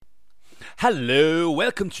Hello,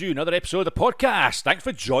 welcome to another episode of the podcast. Thanks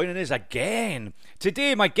for joining us again.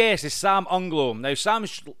 Today, my guest is Sam Unglo. Now,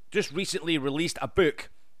 Sam's just recently released a book,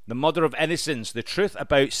 The Mother of Innocence, The Truth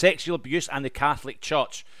About Sexual Abuse and the Catholic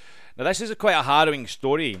Church. Now, this is quite a harrowing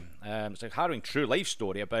story. It's a harrowing true life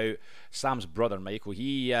story about Sam's brother, Michael.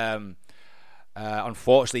 He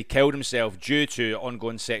unfortunately killed himself due to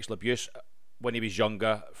ongoing sexual abuse when he was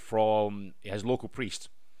younger from his local priest.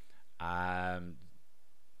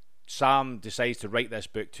 Sam decides to write this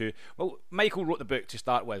book too. Well, Michael wrote the book to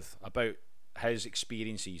start with about his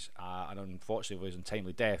experiences, and unfortunately with his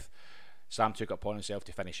untimely death, Sam took it upon himself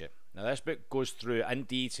to finish it. Now, this book goes through in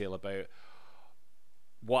detail about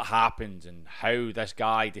what happened and how this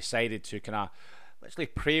guy decided to kind of literally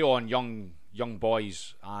prey on young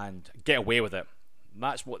boys and get away with it. And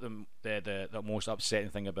that's what the most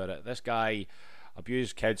upsetting thing about it. This guy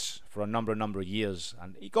abused kids for a number of years,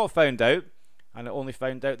 and he got found out. And it only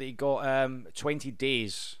found out that he got 20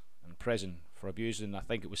 days in prison for abusing, I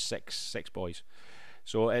think it was six boys.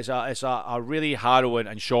 So it's a really harrowing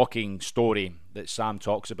and shocking story that Sam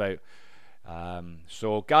talks about.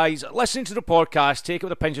 So guys, listen to the podcast, take it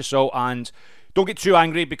with a pinch of salt, and don't get too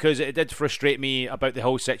angry, because it did frustrate me about the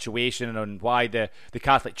whole situation and why the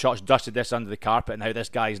Catholic Church dusted this under the carpet and how this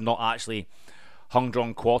guy is not actually hung,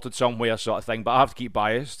 drawn, quartered somewhere sort of thing. But I have to keep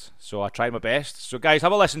biased, so I tried my best. So guys,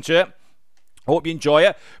 have a listen to it. I hope you enjoy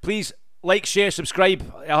it. Please like, share, subscribe.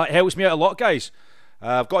 It helps me out a lot, guys.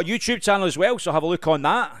 I've got a YouTube channel as well, so have a look on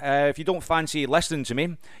that. If you don't fancy listening to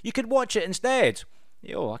me, you could watch it instead.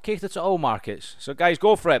 I cater to all markets. So, guys,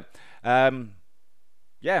 go for it.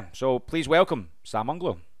 So please welcome Sam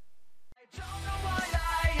Unglo.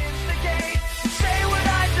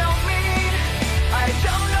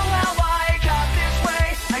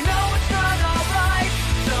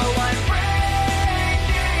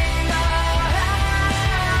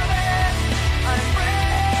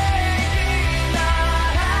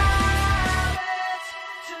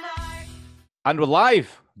 And we're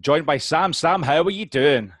live, joined by Sam. Sam, how are you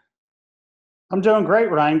doing? I'm doing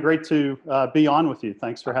great, Ryan. Great to be on with you.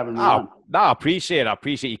 Thanks for having me on. I appreciate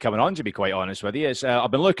you coming on, to be quite honest with you.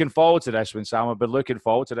 I've been looking forward to this one, Sam. I've been looking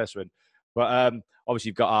forward to this one. But obviously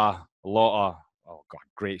you've got a lot of,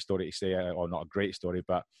 great story to say, or not a great story,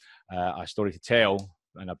 but a story to tell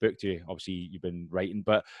and a book to, obviously, you've been writing.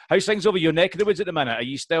 But how's things over your neck of the woods at the minute? Are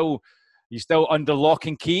you still under lock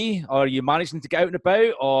and key, or are you managing to get out and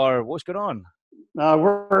about, or what's going on?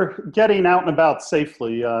 We're getting out and about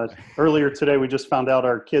safely. Earlier today, we just found out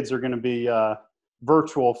our kids are going to be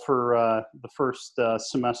virtual for the first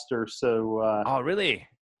semester. So, oh, really?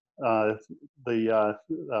 We have a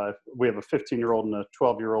 15-year-old and a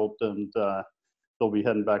 12-year-old, and they'll be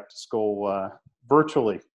heading back to school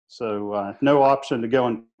virtually. So, no option to go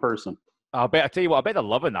in person. I tell you what, I bet they're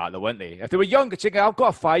loving that, though, weren't they? If they were younger, I've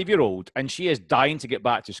got a 5-year-old, and she is dying to get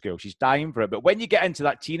back to school. She's dying for it. But when you get into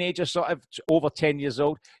that teenager, sort of over 10 years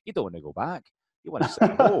old, you don't want to go back. You want to sit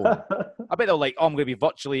at home. I bet they're like, I'm going to be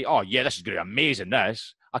virtually, this is going to be amazing,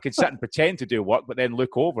 this. I can sit and pretend to do work, but then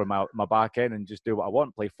look over my back end and just do what I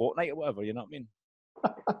want, play Fortnite or whatever, you know what I mean?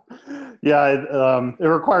 Yeah, it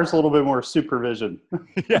requires a little bit more supervision.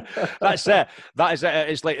 Yeah, that's it. That is it.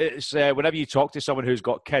 It's whenever you talk to someone who's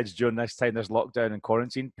got kids during this lockdown and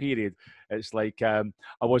quarantine period, it's like I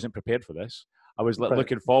wasn't prepared for this. I was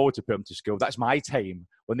looking forward to put them to school. That's my time.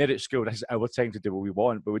 When they're at school, this is our time to do what we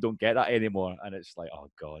want, but we don't get that anymore. And it's like, oh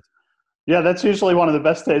God. Yeah, that's usually one of the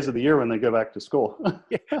best days of the year when they go back to school.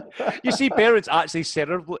 Yeah. You see parents actually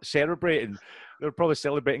celebrating. They're probably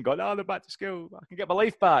celebrating, going, they're back to school. I can get my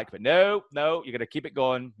life back. But no, you're going to keep it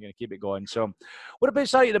going. You're going to keep it going. So what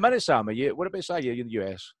about you at the minute, Sam? What about you in the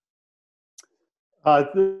US?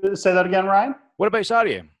 Say that again, Ryan? What about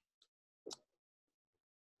you?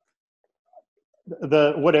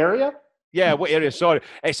 What area? Yeah, what area? Sorry.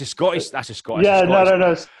 That's a Scottish. Yeah,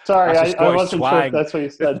 no. Sorry, I wasn't sure if that's what you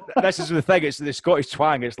said. This is the thing. It's the Scottish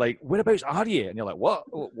twang. It's like, whereabouts are you? And you're like, what?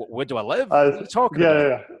 Where do I live? What are you talking about?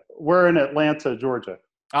 Yeah. We're in Atlanta, Georgia.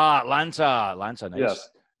 Atlanta. Nice. Yes.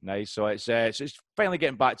 Nice. So it's finally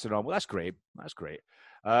getting back to normal. That's great.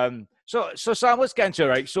 So Sam, let's get into it,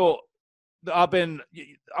 right? So I've been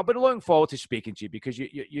looking forward to speaking to you because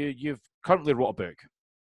you've currently wrote a book.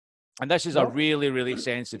 And this is a really, really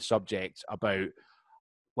sensitive subject about,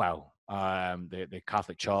 the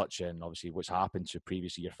Catholic Church and obviously what's happened to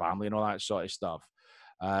previously your family and all that sort of stuff.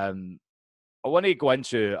 I want to go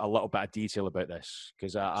into a little bit of detail about this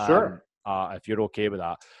because sure. If you're okay with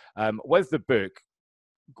that. With the book,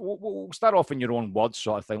 we'll start off in your own words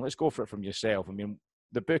sort of thing. Let's go for it from yourself. I mean,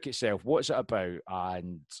 the book itself, what's it about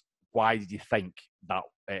and why did you think that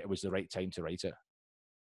it was the right time to write it?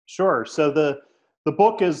 Sure. So the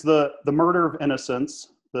book is the Murder of Innocence: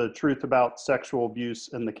 The Truth About Sexual Abuse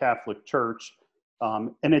in the Catholic Church,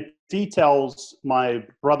 and it details my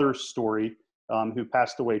brother's story, who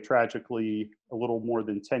passed away tragically a little more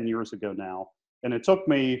than 10 years ago now. And it took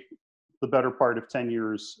me the better part of 10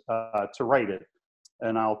 years to write it,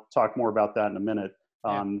 and I'll talk more about that in a minute.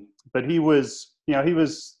 Yeah. But he was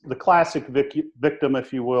the classic victim,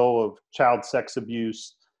 if you will, of child sex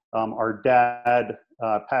abuse. Our dad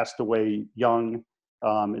passed away young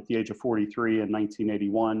at the age of 43 in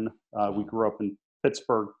 1981. We grew up in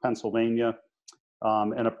Pittsburgh, Pennsylvania.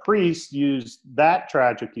 And a priest used that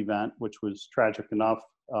tragic event, which was tragic enough.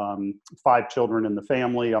 5 children in the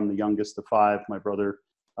family. I'm the youngest of 5. My brother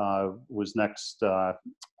was next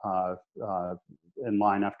in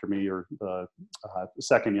line after me, or the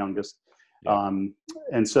second youngest. Yeah.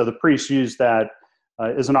 And so the priest used that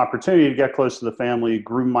as an opportunity to get close to the family,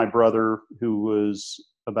 groom my brother, who was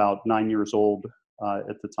about 9 years old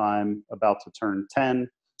at the time, about to turn 10,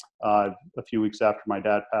 a few weeks after my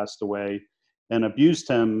dad passed away, and abused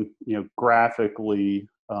him, graphically,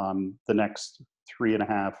 the next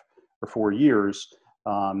 3.5 or 4 years,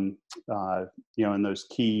 in those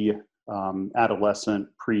key adolescent,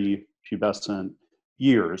 pre-pubescent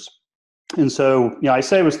years. And so, I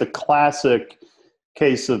say it was the classic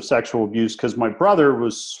case of sexual abuse because my brother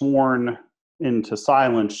was sworn into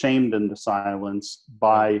silence, shamed into silence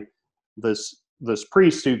by this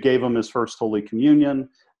priest who gave him his first Holy Communion,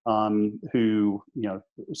 who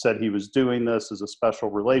said he was doing this as a special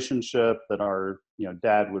relationship, that our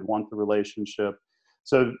dad would want the relationship.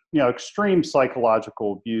 So extreme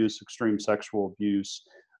psychological abuse, extreme sexual abuse.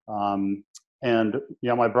 And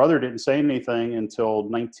my brother didn't say anything until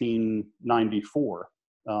 1994.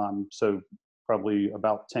 So probably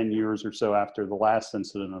about 10 years or so after the last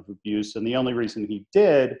incident of abuse. And the only reason he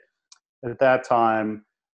did at that time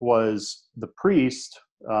was the priest,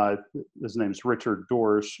 his name's Richard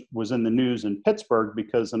Dorsch, was in the news in Pittsburgh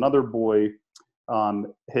because another boy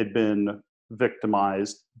had been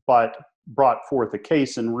victimized, but brought forth a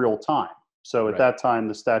case in real time. So at that time,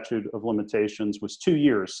 the statute of limitations was 2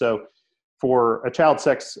 years. So for a child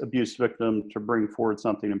sex abuse victim to bring forward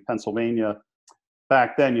something in Pennsylvania,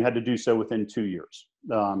 back then you had to do so within 2 years.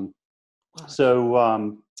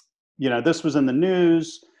 So, this was in the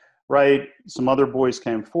news, right? Some other boys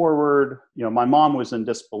came forward. My mom was in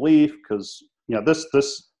disbelief because,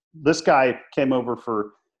 this guy came over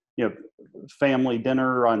for, family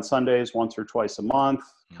dinner on Sundays once or twice a month,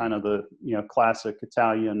 kind of the, classic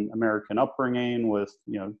Italian American upbringing with,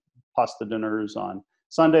 pasta dinners on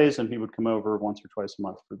Sundays, and he would come over once or twice a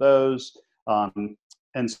month for those.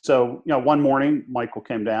 And so, one morning, Michael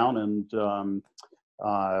came down and,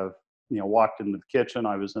 walked into the kitchen.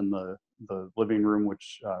 I was in the living room,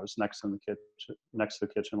 which was next to the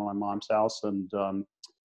kitchen of my mom's house. And,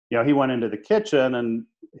 he went into the kitchen and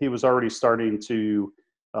he was already starting to,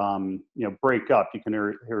 break up. You can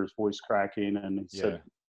hear his voice cracking. And he said,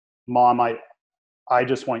 "Mom, I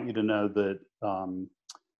just want you to know that,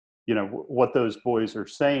 what those boys are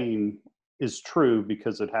saying is true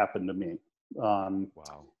because it happened to me."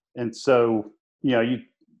 Wow. And so,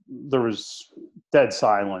 there was dead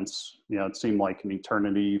silence. It seemed like an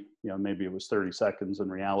eternity. Maybe it was 30 seconds in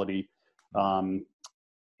reality. And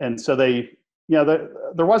so they,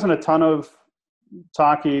 there wasn't a ton of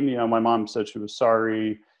talking. My mom said she was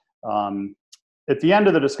sorry. At the end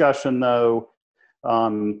of the discussion, though,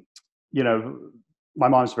 my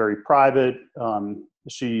mom's very private.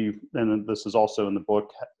 She, and this is also in the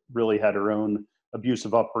book, really had her own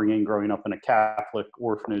abusive upbringing growing up in a Catholic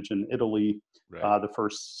orphanage in Italy, the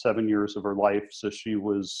first 7 years of her life. So she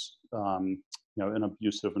was, in an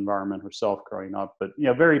abusive environment herself growing up, but,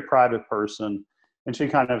 very private person. And she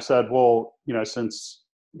kind of said, well, since,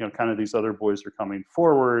 kind of these other boys are coming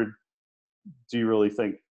forward, do you really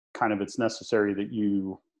think kind of it's necessary that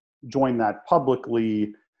you join that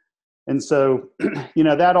publicly? And so,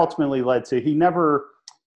 that ultimately led to, he never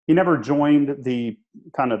joined the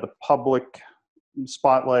kind of the public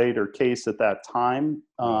spotlight or case at that time.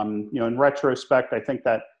 In retrospect, I think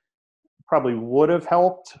that probably would have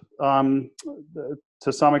helped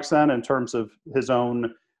to some extent in terms of his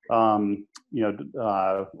own, working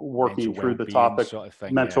mental through the topic, sort of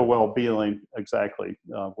thing, mental well-being. Exactly.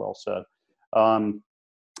 Well said.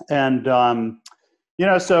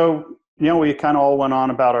 So, we kind of all went on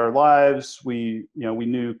about our lives. We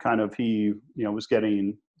knew kind of he, was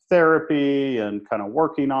getting therapy and kind of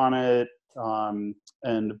working on it.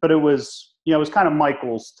 But it was, it was kind of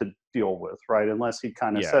Michael's to deal with, right? Unless he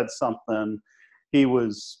kind of said something, he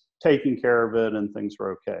was taking care of it and things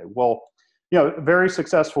were okay. Well, very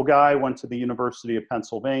successful guy, went to the University of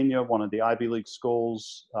Pennsylvania, one of the Ivy League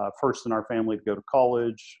schools, first in our family to go to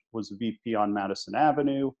college, was a VP on Madison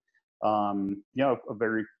Avenue. A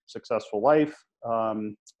very successful life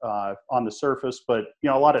on the surface, but, a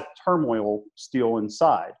lot of turmoil still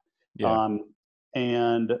inside. Yeah.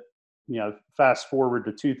 And, fast forward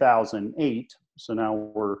to 2008. So now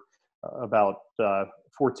we're about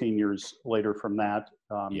 14 years later from that.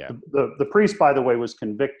 The priest, by the way, was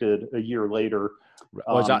convicted a year later.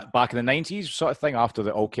 Was that back in the 90s sort of thing after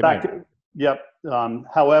it all came out? Yep.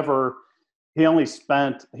 However, he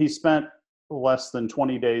spent less than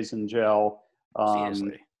 20 days in jail.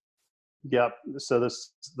 Seriously? Yep. So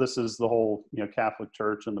this is the whole, Catholic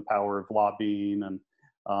Church and the power of lobbying and,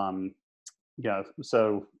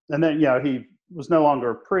 so, and then, he was no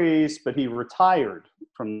longer a priest, but he retired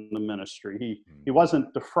from the ministry. He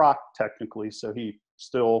wasn't defrocked technically, so he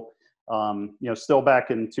still, still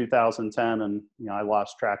back in 2010, and, I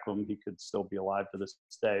lost track of him. He could still be alive to this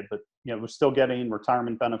day, but, was still getting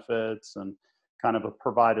retirement benefits and kind of a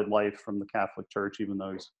provided life from the Catholic Church, even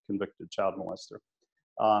though he's a convicted child molester.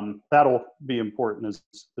 That'll be important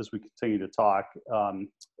as we continue to talk.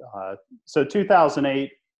 So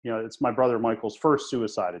 2008, it's my brother Michael's first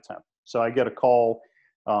suicide attempt. So I get a call,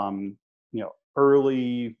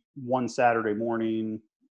 early one Saturday morning,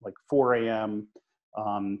 like 4 a.m.,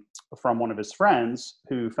 from one of his friends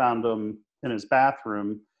who found him in his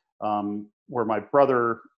bathroom, where my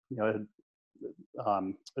brother, had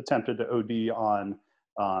attempted to OD on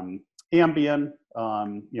Ambien.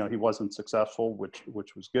 He wasn't successful,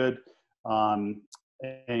 which was good.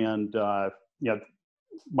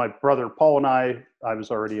 My brother Paul and I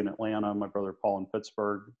was already in Atlanta, my brother Paul in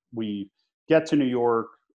Pittsburgh. We get to New York,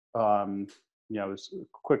 as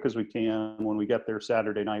quick as we can. When we get there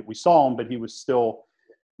Saturday night, we saw him, but he was still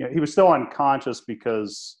unconscious,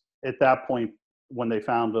 because at that point when they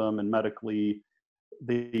found him and medically,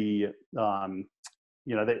 they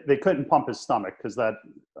couldn't pump his stomach, because that,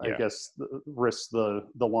 I guess, risks the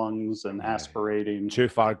lungs and aspirating. Too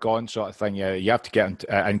far gone sort of thing. Yeah, you have to get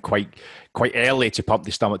in quite early to pump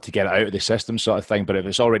the stomach to get it out of the system sort of thing. But if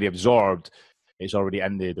it's already absorbed, it's already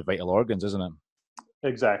in the vital organs, isn't it?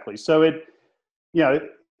 Exactly. So it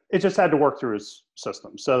just had to work through his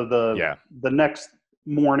system. So the next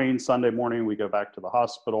morning, Sunday morning, we go back to the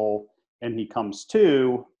hospital, and he comes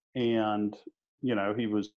to, and he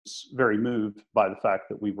was very moved by the fact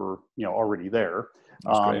that we were, already there.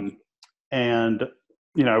 And,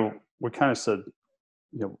 we kind of said,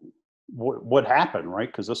 what happened, right?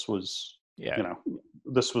 Because this was,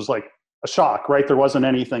 this was like a shock, right? There wasn't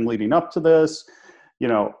anything leading up to this.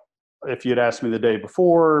 If you'd asked me the day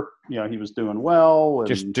before, he was doing well.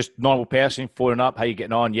 And just normal person, phoning up, how you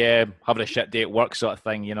getting on? Yeah, having a shit day at work sort of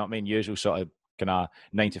thing, you know what I mean? Usual sort of kind of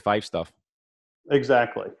 9 to 5 stuff.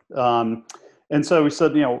 Exactly. And so we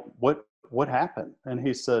said, what happened? And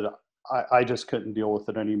he said, I just couldn't deal with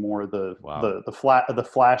it anymore. The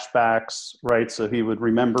flashbacks, right? So he would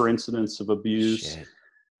remember incidents of abuse. Shit.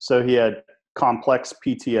 So he had complex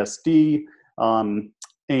PTSD,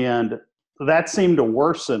 and that seemed to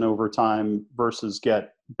worsen over time versus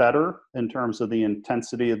get better in terms of the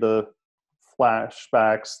intensity of the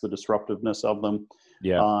flashbacks, the disruptiveness of them.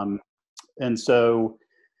 Yeah. And so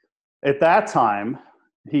at that time,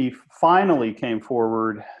 he finally came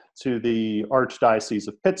forward to the Archdiocese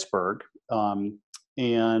of Pittsburgh,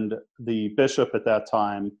 and the bishop at that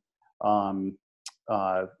time,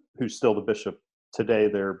 who's still the bishop today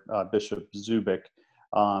there, Bishop Zubik,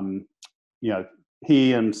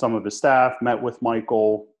 he and some of his staff met with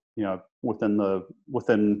Michael, within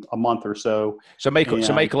a month or so. So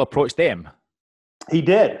Michael approached them? He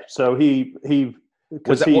did. So he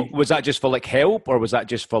was that just for like help, or was that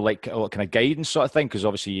just for like kind of guidance sort of thing? Because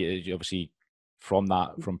obviously from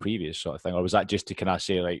previous sort of thing, or was that just to kind of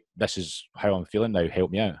say like, this is how I'm feeling now,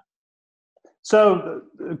 help me out? So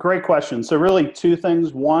great question. So really two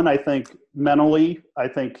things. One, I think mentally,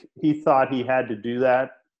 he thought he had to do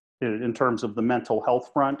that in terms of the mental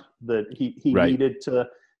health front, that he needed to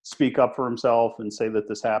speak up for himself and say that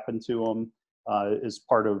this happened to him as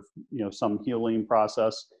part of some healing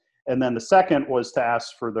process. And then the second was to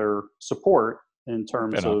ask for their support in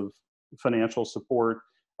terms of financial support,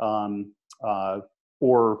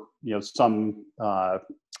 or some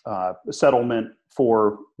settlement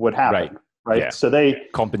for what happened. Right. Yeah. So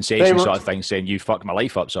compensation sort of thing, saying you fucked my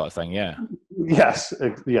life up sort of thing. Yeah. Yes.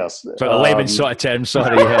 So the layman's sort of term.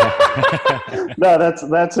 Sorry. Yeah. No,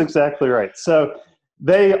 that's exactly right. So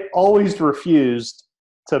they always refused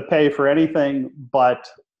to pay for anything but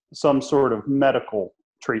some sort of medical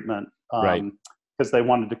treatment, because they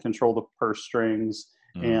wanted to control the purse strings.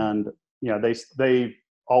 And they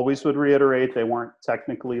always would reiterate they weren't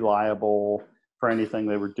technically liable for anything.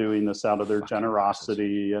 They were doing this out of their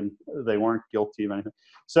generosity, and they weren't guilty of anything.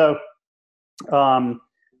 So,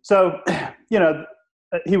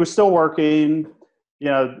 he was still working.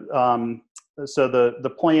 So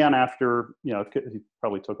the plan after, he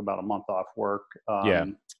probably took about a month off work.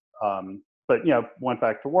 But went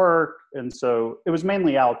back to work, and so it was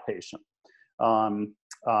mainly outpatient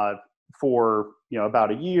for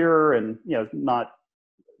about a year, and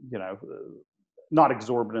not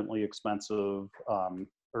exorbitantly expensive,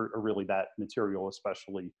 or really that material,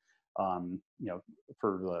 especially for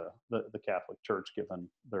the Catholic Church, given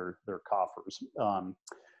their coffers.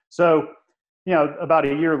 So about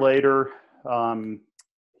a year later,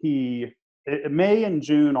 May and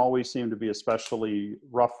June always seem to be especially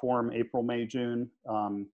rough for him. April, May, June.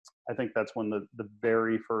 I think that's when the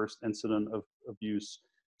very first incident of abuse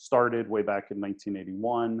started, way back in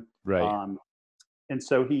 1981. Right. And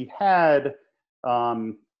so he had,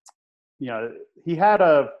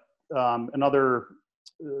 another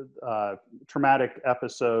traumatic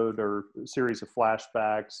episode or series of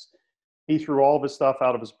flashbacks. He threw all of his stuff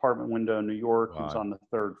out of his apartment window in New York. Wow. He was on the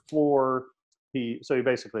third floor. He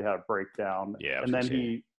basically had a breakdown. Yeah, and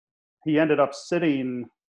then he ended up sitting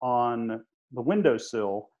on the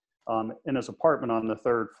windowsill in his apartment on the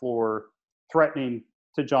third floor, threatening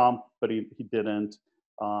to jump, but he didn't.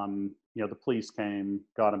 The police came,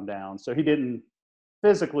 got him down. So he didn't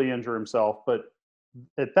physically injure himself, but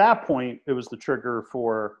at that point, it was the trigger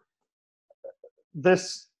for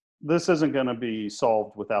this isn't going to be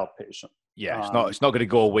solved with outpatient. Yeah, it's not going to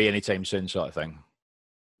go away anytime soon, sort of thing.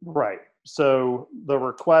 Right. So the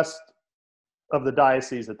request of the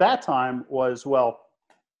diocese at that time was,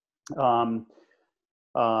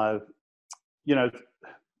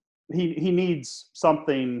 he needs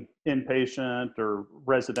something inpatient or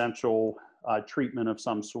residential treatment of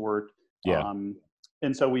some sort. Yeah.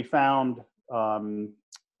 And so we found a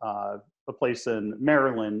place in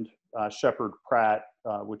Maryland, Shepherd Pratt,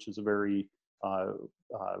 which is a very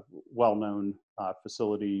well-known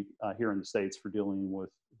facility here in the States for dealing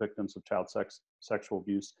with victims of child sexual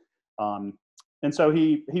abuse. And so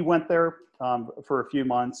he went there for a few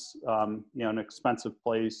months, an expensive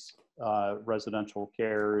place, residential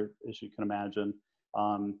care, as you can imagine.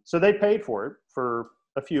 So they paid for it for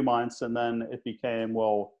a few months, and then it became,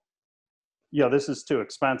 this is too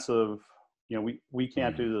expensive. We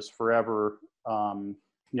can't do this forever.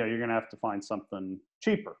 You're going to have to find something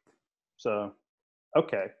cheaper. So,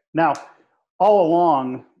 okay. Now, all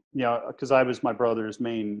along, because I was my brother's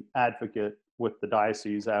main advocate with the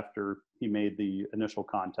diocese after he made the initial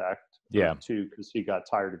contact, too, because he got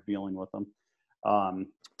tired of dealing with them,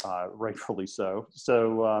 rightfully so.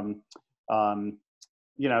 So, I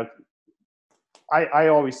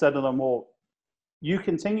always said to them, well, you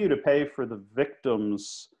continue to pay for the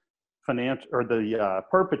victim's financial, or the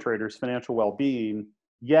perpetrator's financial well-being,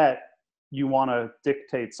 yet you want to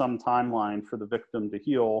dictate some timeline for the victim to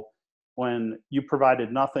heal when you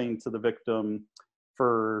provided nothing to the victim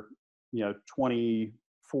for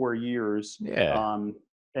 24 years. Yeah.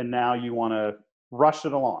 And now you want to rush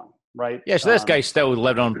it along, right? Yeah, so this guy's still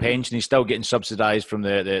living on pension. He's still getting subsidised from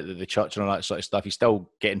the church and all that sort of stuff. He's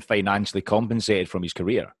still getting financially compensated from his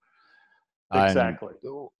career. Exactly.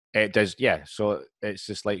 It does, yeah. So it's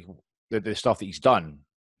just like the stuff that he's done,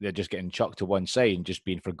 they're just getting chucked to one side and just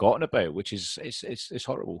being forgotten about, which is it's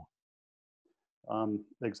horrible.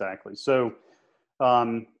 Exactly. So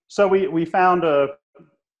we found a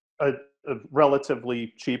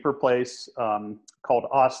relatively cheaper place called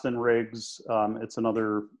Austin Riggs. It's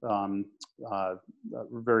another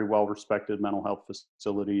very well-respected mental health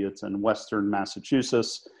facility. It's in Western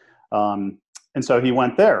Massachusetts. And so he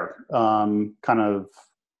went there kind of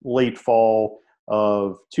late fall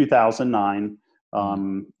of 2009,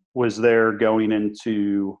 was there going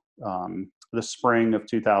into the spring of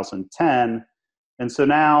 2010. And so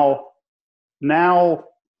now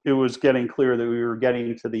it was getting clear that we were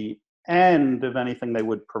getting to the end of anything they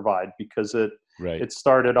would provide, because it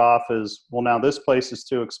started off as, well, now this place is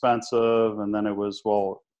too expensive. And then it was,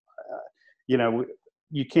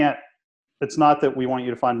 you can't, it's not that we want you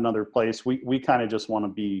to find another place. We kind of just want to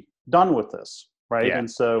be done with this. Right. Yeah.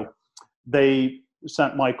 And so they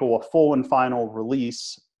sent Michael a full and final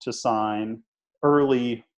release to sign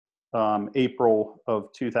early April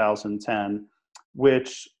of 2010,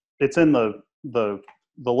 which it's in the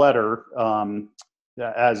letter,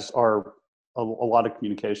 as are a lot of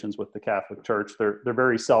communications with the Catholic Church. They're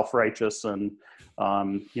very self-righteous, and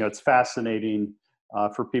it's fascinating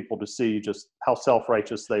for people to see just how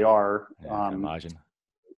self-righteous they are. Yeah, I can imagine.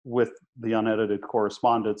 with the unedited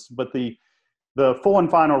correspondence. But the full and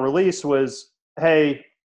final release was, hey,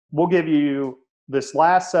 we'll give you this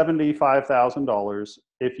last $75,000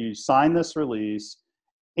 if you sign this release,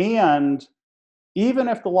 and even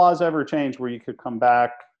if the laws ever change where you could come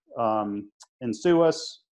back and sue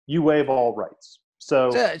us, you waive all rights.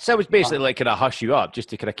 So it was basically like kind of hush you up just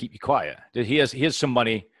to kind of keep you quiet. Here's some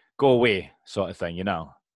money, go away, sort of thing, you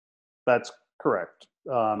know. That's correct.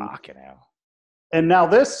 Fucking hell. And now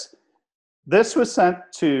this was sent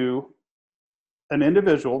to an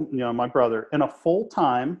individual, my brother, in a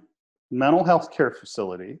full-time mental health care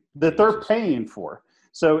facility that they're paying for.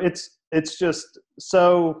 So it's just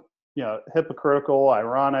so, hypocritical,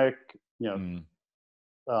 ironic,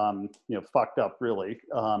 fucked up, really,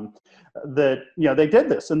 that, they did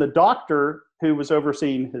this. And the doctor who was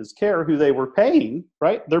overseeing his care, who they were paying,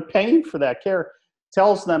 right? They're paying for that care,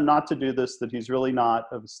 tells them not to do this, that he's really not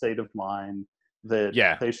of a state of mind,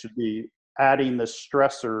 that they should be adding the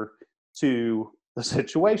stressor to the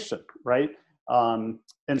situation, right? And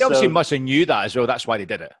they obviously must have knew that as well. That's why they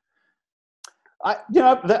did it.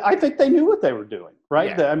 I think they knew what they were doing,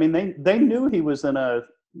 right? Yeah. They knew he was in a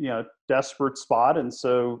desperate spot, and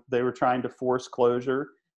so they were trying to force closure.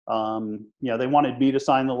 They wanted me to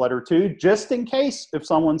sign the letter too, just in case if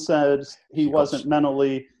someone says he wasn't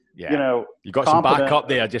mentally, you got some competent. backup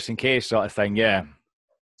there just in case, sort of thing. Yeah.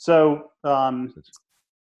 So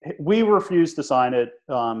we refused to sign it.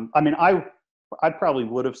 I probably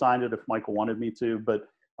would have signed it if Michael wanted me to, but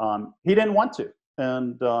he didn't want to.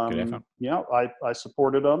 And, I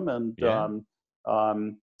supported him, and,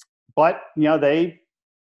 but,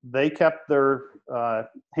 they kept their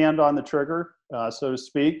hand on the trigger, so to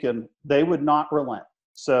speak, and they would not relent.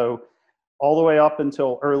 So all the way up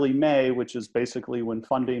until early May, which is basically when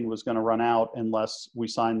funding was going to run out unless we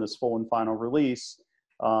signed this full and final release,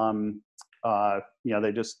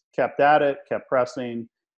 they just kept at it, kept pressing,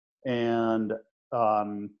 and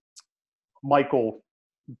Michael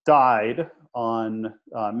died on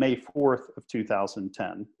May 4th of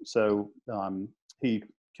 2010. So he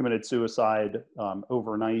committed suicide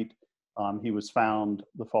overnight. He was found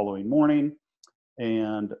the following morning,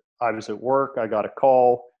 and I was at work. I got a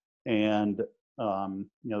call, and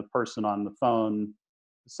the person on the phone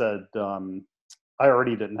said, I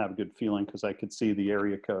already didn't have a good feeling because I could see the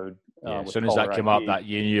area code. As soon as that came up, that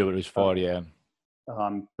you knew what it was for,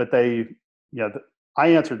 But they, I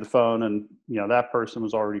answered the phone, and that person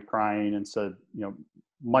was already crying and said,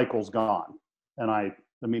 Michael's gone, and I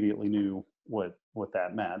immediately knew what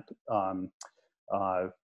that meant.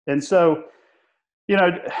 And so,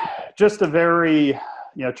 just a very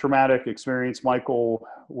traumatic experience. Michael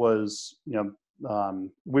was,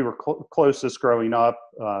 we were closest growing up.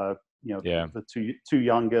 The two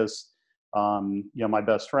youngest. My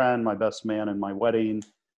best friend, my best man, in my wedding.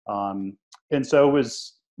 And so it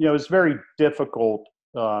was very difficult,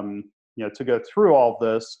 to go through all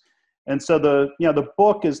this. And so the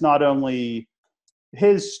book is not only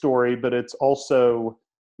his story, but it's also,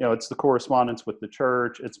 it's the correspondence with the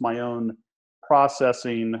church. It's my own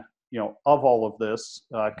processing, of all of this,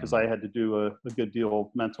 because I had to do a good deal of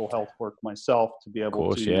mental health work myself to be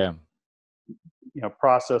able to,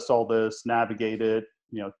 process all this, navigate it,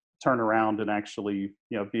 turn around and actually,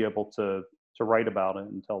 be able to write about it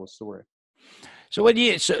and tell the story. So when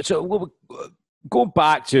we'll go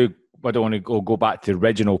back to, I don't want to go back to the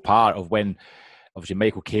original part of when obviously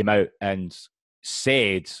Michael came out and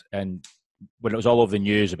said, and when it was all over the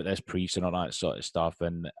news about this priest and all that sort of stuff,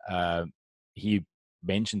 and he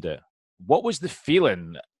mentioned it. What was the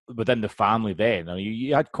feeling within the family then? I mean,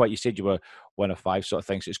 you said you were one of five sort of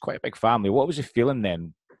things. So it's quite a big family. What was the feeling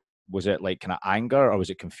then? Was it like kind of anger, or was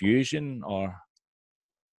it confusion, or?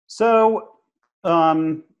 So,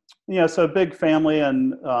 so big family,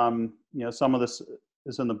 and some of this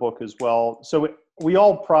is in the book as well. So we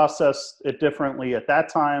all processed it differently at that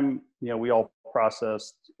time. We all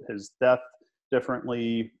processed his death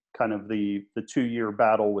differently, kind of the 2-year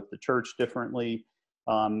battle with the church differently.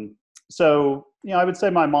 So, I would say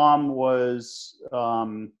my mom was,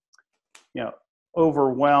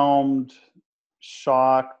 overwhelmed,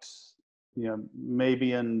 shocked,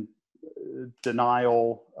 maybe in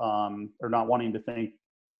denial, or not wanting to think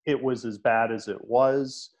it was as bad as it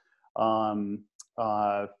was. And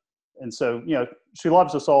so, she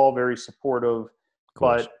loves us all, very supportive,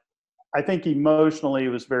 but I think emotionally it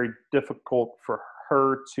was very difficult for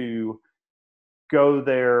her to go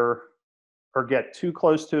there or get too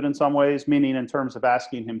close to it in some ways, meaning in terms of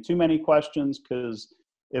asking him too many questions, because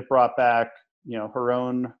it brought back, her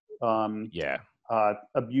own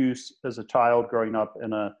abuse as a child growing up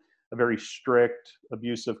in a a very strict,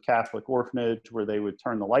 abusive Catholic orphanage where they would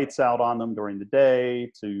turn the lights out on them during the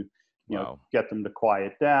day to, get them to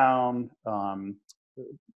quiet down. One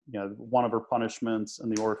of her punishments in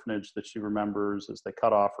the orphanage that she remembers is they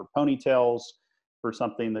cut off her ponytails for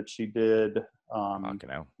something that she did.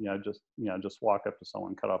 Just walk up to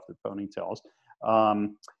someone, cut off their ponytails.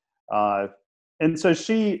 And so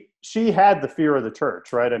she had the fear of the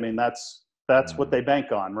church, right? I mean, that's what they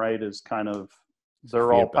bank on, right? Is kind of,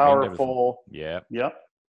 they're all powerful. Yeah. Yep.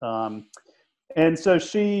 And so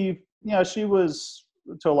she was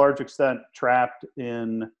to a large extent trapped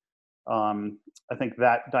in, I think,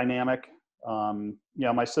 that dynamic.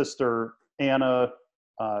 My sister Anna,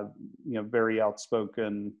 very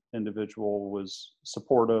outspoken individual, was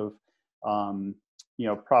supportive.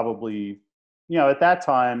 Probably, at that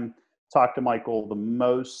time, talked to Michael the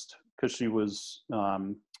most because she was,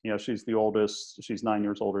 she's the oldest. She's 9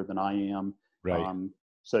 years older than I am. Right.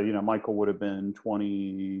 So Michael would have been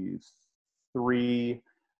 23.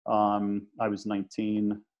 I was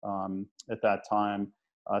 19 at that time.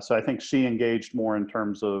 So I think she engaged more in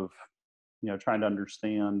terms of, trying to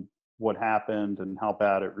understand what happened and how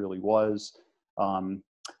bad it really was.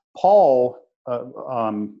 Paul,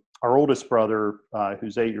 our oldest brother,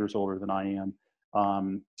 who's 8 years older than I am,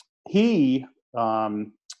 he,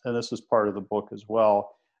 and this is part of the book as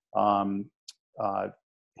well,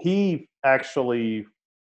 he actually,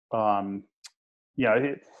 I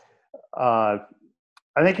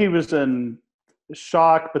think he was in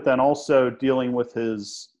shock, but then also dealing with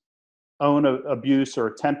his own abuse or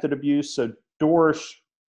attempted abuse. So Dorsch,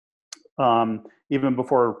 even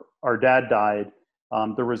before our dad died,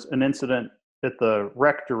 there was an incident at the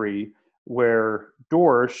rectory where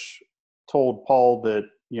Dorsch told Paul that,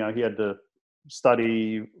 he had to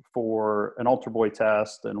study for an altar boy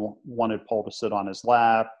test and wanted Paul to sit on his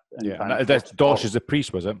lap. And that's Dorsch is the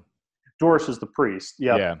priest, was it? Dorsch is the priest.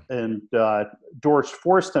 Yep. Yeah. And Dorsch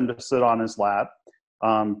forced him to sit on his lap.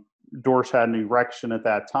 Dorsch had an erection at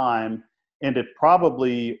that time, and it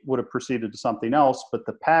probably would have proceeded to something else, but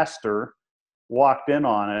the pastor walked in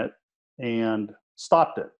on it and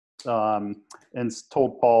stopped it, and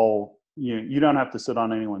told Paul, you don't have to sit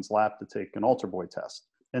on anyone's lap to take an altar boy test.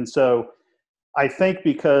 And so I think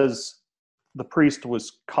because the priest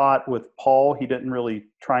was caught with Paul, he didn't really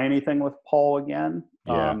try anything with Paul again.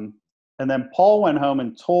 Yeah. And then Paul went home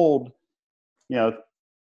and told,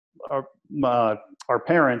 our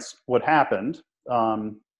parents what happened.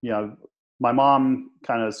 My mom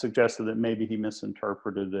kind of suggested that maybe he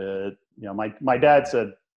misinterpreted it. My dad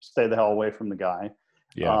said, stay the hell away from the guy.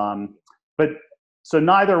 Yeah. But so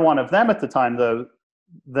neither one of them at the time, though,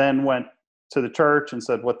 then went to the church and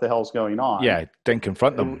said, what the hell's going on? Yeah, didn't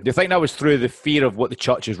confront them. Do you think that was through the fear of what the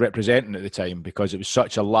church is representing at the time, because it was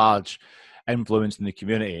such a large influence in the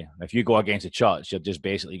community? If you go against the church, you're just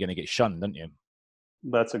basically going to get shunned, aren't you?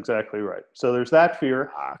 That's exactly right. So there's that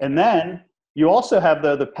fear. And then you also have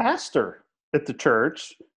the pastor at the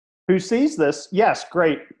church who sees this. Yes,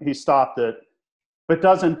 great, he stopped it, but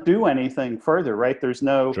doesn't do anything further, right? There's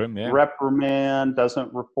no reprimand,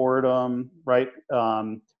 doesn't report him, right?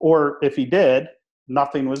 Or if he did,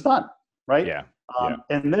 nothing was done, right? Yeah.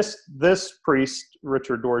 And this priest,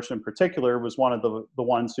 Richard Dorsch in particular, was one of the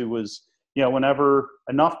ones who was, whenever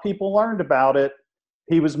enough people learned about it,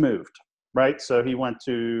 he was moved, right? So he went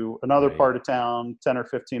to another part of town, 10 or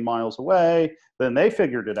 15 miles away. Then they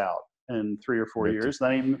figured it out in 3 or 4 years.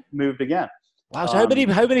 Then he moved again. Wow. So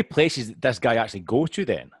how many places did this guy actually go to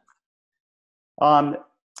then?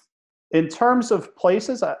 In terms of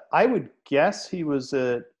places, I would guess he was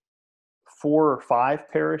at 4 or 5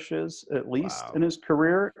 parishes at least in his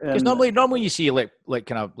career. Because normally you see like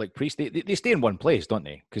kind of like priests, they stay in one place, don't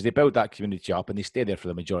they? Because they build that community up and they stay there for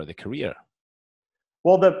the majority of their career.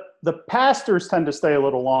 Well, the pastors tend to stay a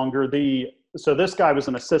little longer. So this guy was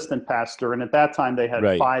an assistant pastor, and at that time they had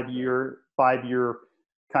 5 year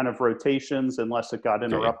kind of rotations unless it got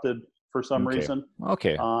interrupted for some reason.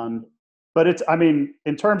 Okay. But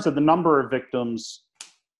in terms of the number of victims,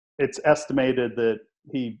 it's estimated that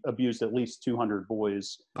he abused at least 200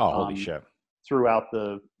 boys. Oh, holy shit. Throughout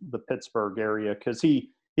the Pittsburgh area, because he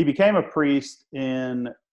became a priest in,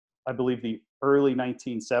 I believe, the early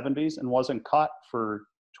 1970s and wasn't caught for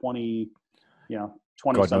 20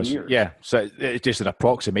 some years. Yeah, so it's just an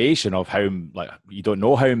approximation of how, like, you don't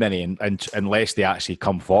know how many, and unless they actually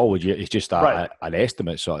come forward, it's just an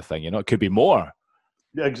estimate sort of thing. It could be more.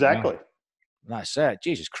 Exactly. That's it.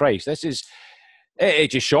 Jesus Christ, this is.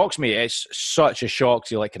 It just shocks me. It's such a shock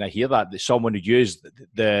to kind of hear that someone who used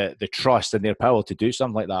the trust and their power to do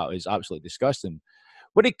something like that is absolutely disgusting.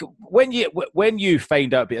 when you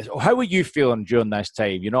find out, how were you feeling during this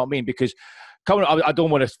time? You know what I mean? Because I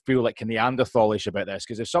don't want to feel like Neanderthalish about this,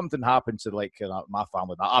 because if something happened to like my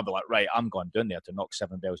family, I'd be like, right, I'm going down there to knock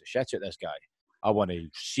 7 bells of shit at this guy. I want to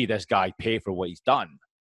see this guy pay for what he's done.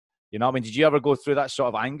 You know what I mean? Did you ever go through that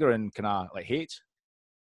sort of anger and kind of like hate?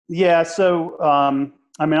 Yeah. So,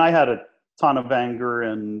 I mean, I had a ton of anger,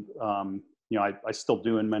 and, I still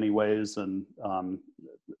do in many ways. And, I'm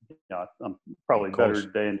probably better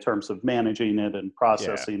today in terms of managing it and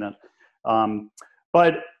processing it.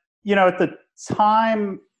 But, at the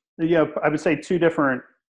time, I would say two different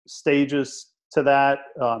stages to that.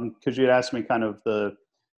 Cause you'd asked me kind of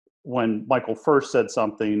when Michael first said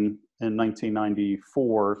something in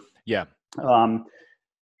 1994. Yeah.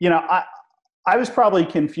 I was probably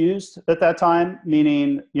confused at that time,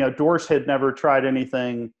 meaning, Dorsch had never tried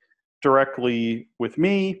anything directly with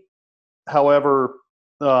me. However,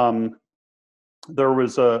 there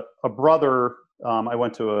was a brother, I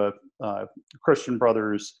went to a Christian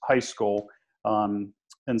Brothers high school. And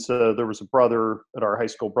so there was a brother at our high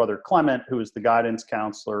school, Brother Clement, who was the guidance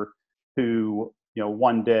counselor, who,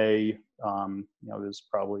 one day, I was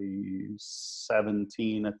probably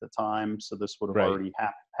 17 at the time. So this would have already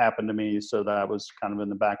happened to me. So that was kind of in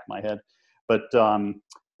the back of my head. But,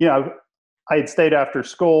 I had stayed after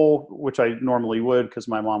school, which I normally would, because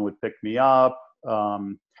my mom would pick me up.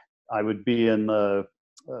 I would be in the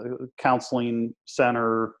counseling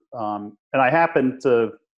center. And I happened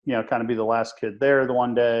to, kind of be the last kid there the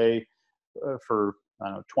one day for, I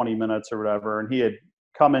don't know, 20 minutes or whatever. And he had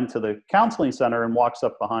come into the counseling center and walks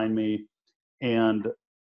up behind me, and,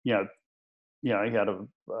 he had a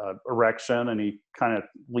erection, and he kind of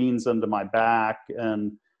leans into my back,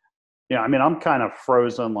 and, I mean, I'm kind of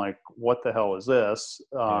frozen, like, what the hell is this?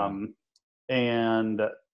 And, I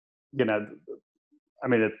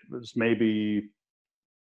mean, it was maybe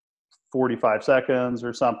 45 seconds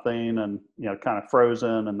or something, and, kind of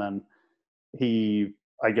frozen. And then he,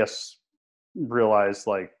 I guess, realized,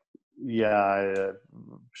 like, I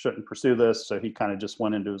shouldn't pursue this. So he kind of just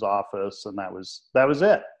went into his office, and that was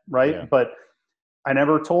it. Right. Yeah. But I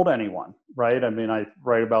never told anyone. Right. I mean, I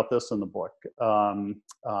write about this in the book.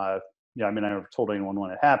 I mean, I never told anyone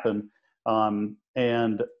when it happened. And,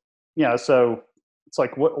 so it's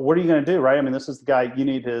like, what are you going to do? Right. I mean, this is the guy, you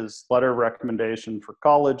need his letter of recommendation for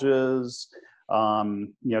colleges,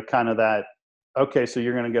 kind of that, okay, so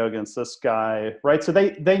you're going to go against this guy. Right. So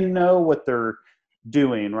they know what they're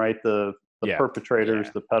doing, right? The perpetrators,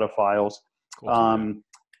 the pedophiles.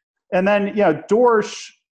 And then,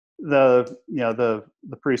 Dorsch, the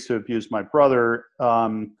priest who abused my brother,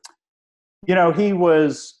 he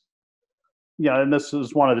was, and this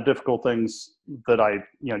is one of the difficult things that I,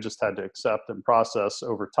 just had to accept and process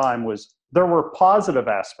over time, was there were positive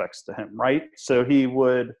aspects to him, right? So he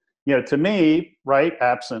would, to me, right,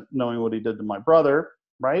 absent knowing what he did to my brother,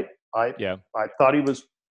 right? I thought he was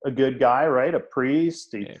a good guy, right? A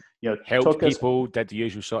priest. He, helped people, did the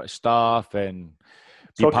usual sort of stuff, and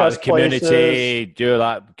be part of the community, do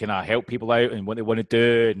that, kind of help people out and what they want to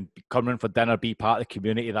do, and come in for dinner, be part of the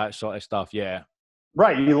community, that sort of stuff. Yeah.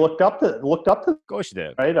 Right. You looked up to. Of course you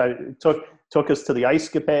did. Right. I took us to the ice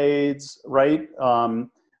capades. Right.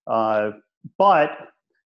 But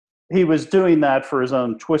he was doing that for his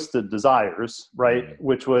own twisted desires. Right.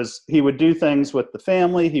 Which was, he would do things with the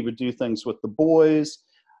family. He would do things with the boys.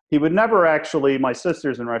 He would never actually, my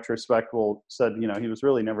sisters in retrospect said, he was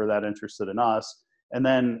really never that interested in us. And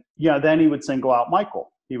then, then he would single out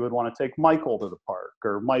Michael. He would want to take Michael to the park,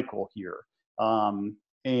 or Michael here. I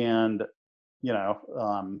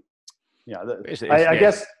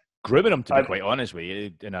guess grooming him, to be quite honest with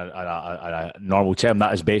you, in a normal term,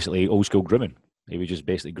 that is basically old school grooming. He was just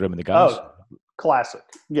basically grooming the guys. Oh, classic.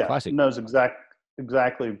 Yeah, classic. Knows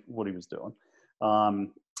exactly what he was doing.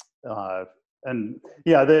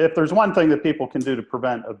 If there's one thing that people can do to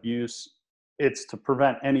prevent abuse, it's to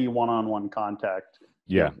prevent any one-on-one contact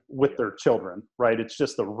with their children, right? It's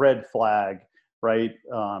just a red flag, right?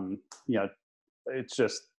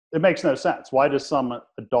 It makes no sense. Why does some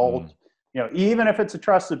adult, even if it's a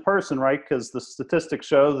trusted person, right? Because the statistics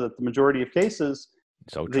show that the majority of cases,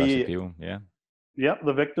 so trusted people,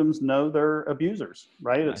 the victims know their abusers,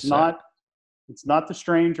 right? It's not the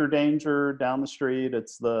stranger danger down the street.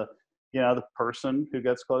 It's the person who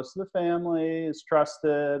gets close to the family, is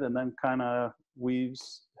trusted, and then kind of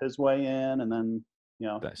weaves his way in, and then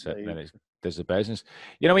that's it. Then there's the business.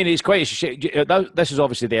 I mean, it's quite a shit. This is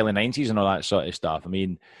obviously the early 90s and all that sort of stuff. I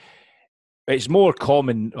mean, it's more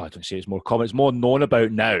common. I don't say it's more common. It's more known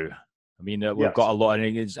about now. I mean, we've got a lot of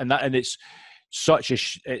things, and it's such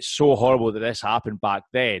it's so horrible that this happened back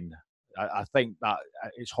then. I think that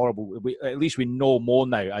it's horrible. At least we know more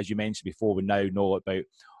now, as you mentioned before. We now know about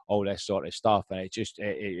all this sort of stuff, and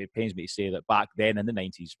it pains me to say that back then in the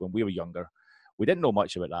 90s when we were younger, we didn't know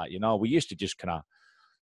much about that. You know, we used to just kind of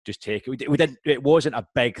just take it. We didn't. It wasn't a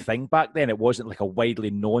big thing back then. It wasn't like a widely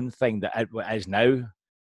known thing that it is now.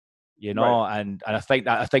 You know, Right. and I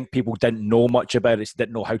think people didn't know much about it, so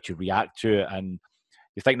didn't know how to react to it, and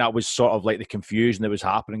you think that was sort of like the confusion that was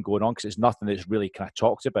happening going on because it's nothing that's really kind of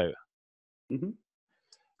talked about, Mm-hmm.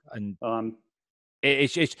 and Um,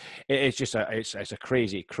 it's a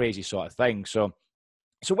crazy sort of thing. So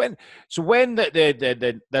when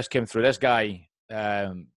the this came through, this guy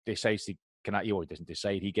decides to he doesn't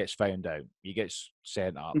decide. He gets found out. He gets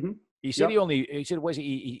sent up. mhm. He said Yep. he said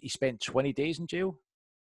he spent 20 days in jail.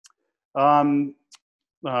 Um,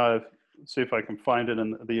 see if I can find it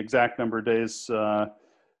in the exact number of days.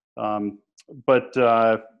 Um, but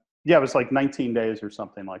yeah, it was like 19 days or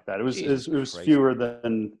something like that. Jesus It was Christ. fewer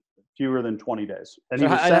than 20 days, and So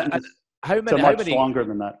he was and sentenced how to many how much many longer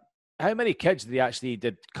than that. how many kids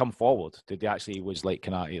did come forward? Did they actually was like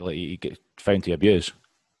he get found to abuse?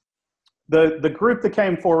 The group that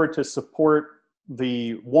came forward to support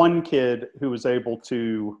the one kid who was able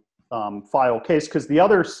to file case, because the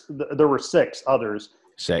others, there were 6 others,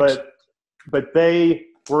 Six. but they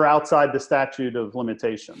were outside the statute of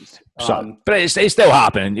limitations. So, but it's still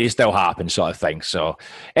happening. It still happens, sort of thing. So,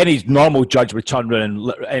 any normal judge would turn around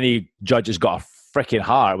and any judge has got a freaking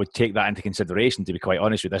heart would take that into consideration. To be quite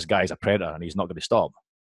honest with you, this guy's a predator and he's not going to stop.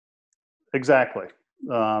 Exactly.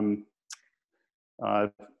 Um, uh,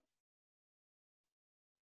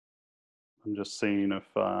 I'm just seeing if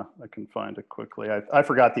I can find it quickly. I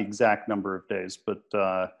forgot the exact number of days, but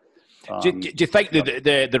Do you think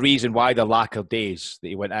the reason why the lack of days that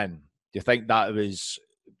he went in? Do you think that was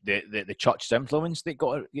the church's influence that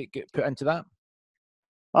get put into that?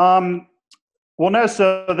 Well, no.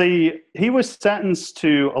 So he was sentenced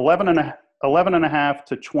to 11 and a half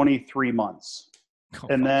to 23 months,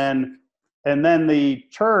 and then the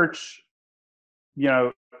church,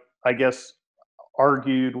 I guess,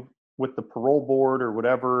 argued with the parole board or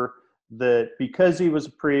whatever that because he was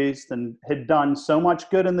a priest and had done so much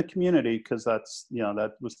good in the community, because that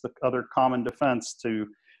was the other common defense to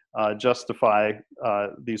justify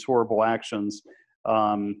these horrible actions.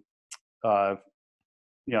 Um, uh,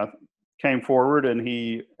 Came forward, and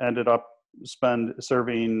he ended up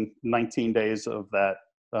serving 19 days of that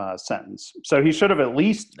sentence. So he should have at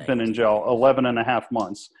least been in jail 11 and a half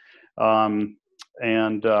months.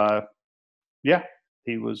 And yeah,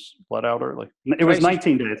 he was let out early. It was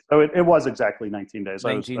 19 days. So it was exactly 19 days.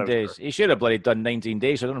 19 days. He should have bloody done 19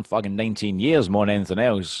 days. I don't fucking 19 years more than anything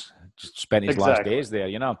else. Just spent his last days there,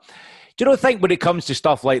 Do you not think when it comes to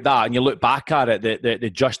stuff like that, and you look back at it, the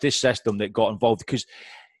justice system that got involved, because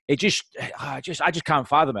I just can't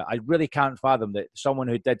fathom it. I really can't fathom that someone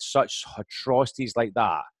who did such atrocities like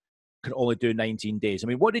that can only do 19 days. I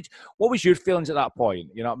mean, what was your feelings at that point?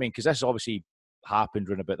 You know what I mean? Because this obviously happened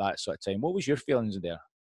around about that sort of time. What was your feelings in there?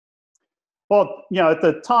 Well, at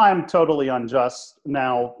the time, totally unjust.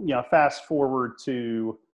 Now, fast forward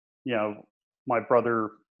to, my brother,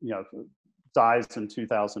 dies in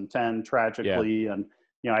 2010 tragically, and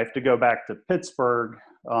I have to go back to Pittsburgh,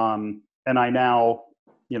 and I now,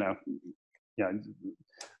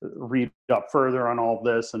 read up further on all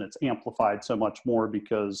this, and it's amplified so much more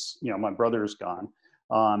because my brother's gone.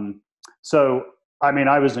 So I mean,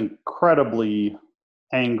 I was incredibly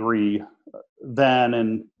angry then,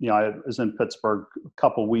 and I was in Pittsburgh a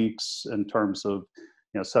couple weeks in terms of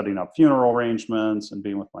setting up funeral arrangements and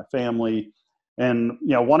being with my family. And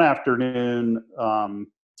one afternoon,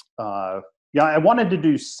 I wanted to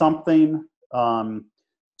do something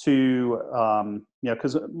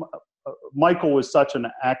because Michael was such an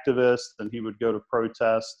activist, and he would go to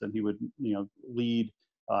protest, and he would lead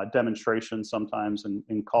demonstrations sometimes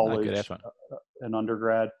in college and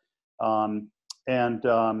undergrad.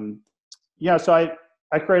 So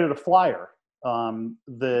I created a flyer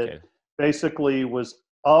that basically was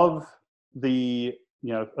of the,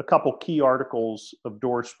 a couple key articles of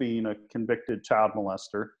Dorsch being a convicted child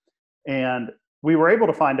molester. And we were able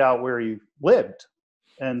to find out where he lived.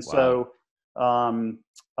 And so,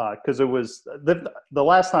 because it was the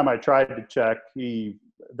last time I tried to check,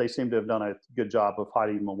 they seem to have done a good job of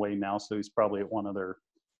hiding him away now. So he's probably at one of their,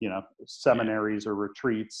 seminaries or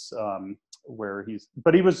retreats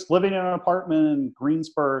but he was living in an apartment in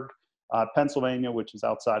Greensburg, Pennsylvania, which is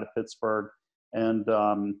outside of Pittsburgh. And,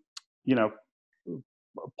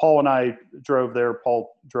 Paul and I drove there.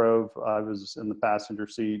 Paul drove. I was in the passenger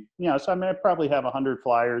seat. So I probably have 100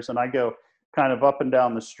 flyers, and I go, kind of up and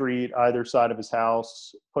down the street, either side of his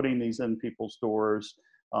house, putting these in people's doors.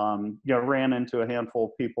 Ran into a handful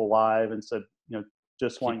of people live and said,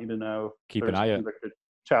 just want you to know Keep an there's eye a out. convicted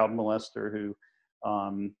child molester who,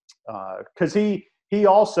 because he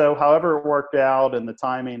also, however it worked out and the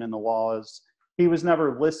timing and the laws, he was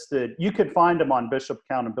never listed. You could find him on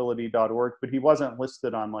bishopaccountability.org, but he wasn't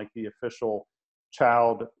listed on like the official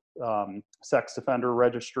child sex offender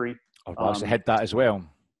registry. Oh, well, so hid that as well.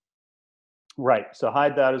 Right. So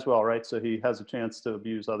hide that as well, right? So he has a chance to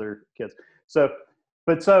abuse other kids. So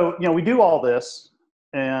we do all this,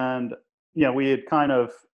 and we had kind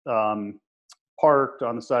of parked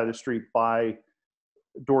on the side of the street by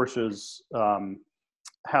Dorsch's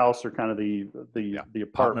house, or kind of the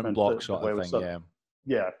apartment block sort of thing.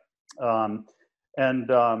 Yeah. I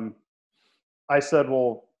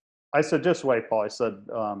said, just wait, Paul. I said,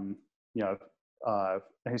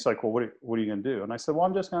 and he's like, well, what are you going to do? And I said, well,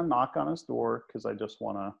 I'm just going to knock on his door because I just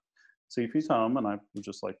want to see if he's home, and I would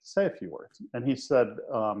just like to say a few words. And he said,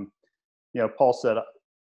 Paul said,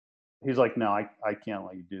 he's like, no, I can't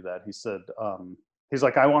let you do that. He said, he's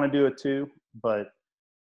like, I want to do it too, but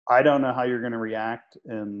I don't know how you're going to react.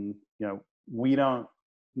 And, we don't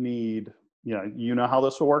need, how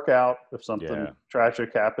this will work out if something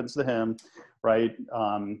tragic happens to him. Right.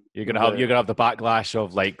 You're going to have the backlash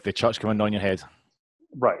of like the church coming on your head.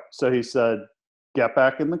 Right. So he said, get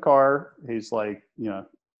back in the car. He's like,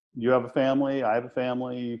 you have a family, I have a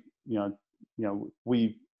family,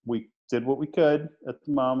 we did what we could at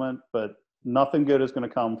the moment, but nothing good is going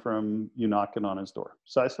to come from you knocking on his door.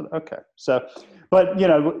 So I said, okay. So, but,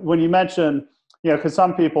 when you mention, because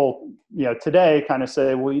some people, today kind of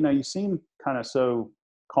say, well, you seem kind of so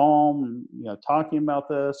calm, talking about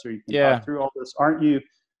this, or you can talk through all this. Aren't you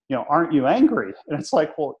angry? And it's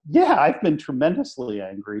like, well, yeah, I've been tremendously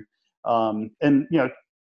angry.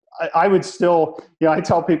 I would still, I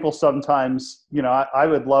tell people sometimes, I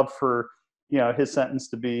would love for, his sentence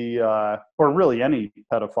to be, or really any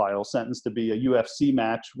pedophile sentence to be a UFC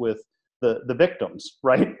match with the victims,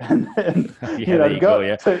 right? And there you go.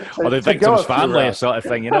 Or the victim's family sort of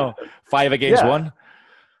thing, 5 against 1.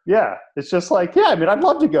 Yeah, it's just like, I'd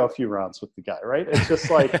love to go a few rounds with the guy, right? It's just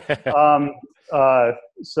like,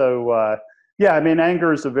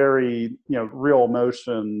 anger is a very, real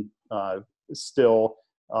emotion still.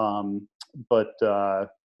 But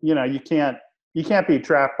you can't be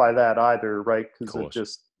trapped by that either, right?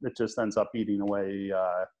 Because it just ends up eating away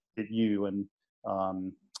at you, and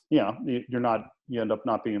you end up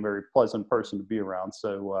not being a very pleasant person to be around.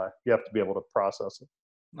 So you have to be able to process it.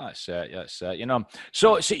 That's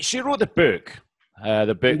So she wrote the book.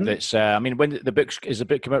 The book that's, when the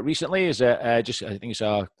book came out recently? Is it I think it's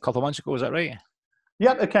a couple of months ago, is that right?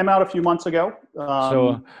 Yeah, it came out a few months ago.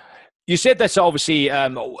 So you said this obviously,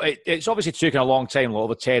 it's obviously taken a long time,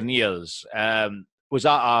 over 10 years. Was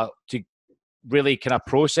that to really kind of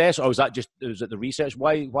process, or was it the research?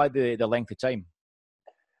 Why the length of time?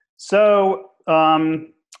 So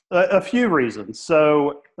a few reasons.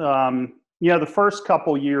 So, the first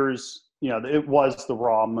couple years, it was the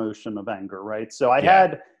raw emotion of anger, right? So I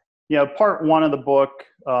had, part one of the book,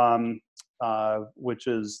 which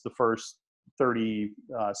is the first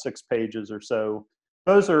 36 pages or so.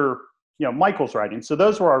 Those are, Michael's writing. So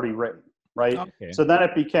those were already written, right? Okay. So then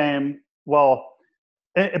it became,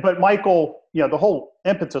 but Michael, the whole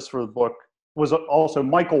impetus for the book was also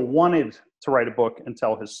Michael wanted to write a book and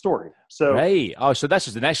tell his story. So right. Oh, so this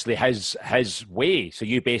is initially his way. So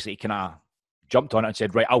you basically kind of jumped on it and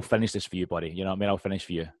said, right, I'll finish this for you, buddy. You know what I mean? I'll finish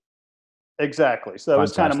for you. Exactly. So that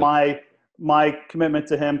was kind of my commitment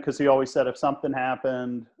to him, because he always said, if something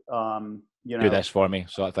happened, do this for me,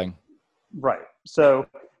 sort of thing. Right. So,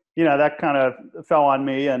 that kind of fell on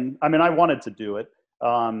me, and I wanted to do it.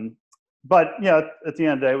 But at the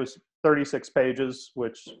end of the day, it was 36 pages,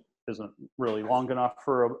 which isn't really long enough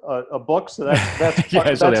for a book. So that's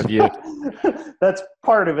that's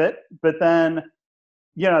part of it. But then,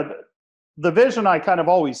 the vision I kind of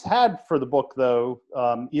always had for the book, though,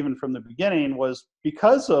 even from the beginning, was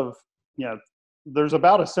because of, there's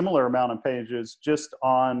about a similar amount of pages just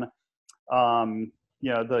on, or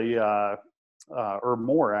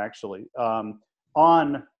more actually,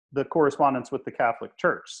 on the correspondence with the Catholic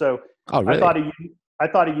Church. So really? I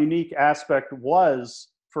thought a unique aspect was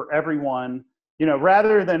for everyone,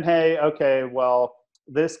 rather than, hey, okay, well,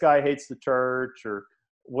 this guy hates the church or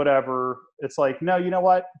whatever. It's like, no, you know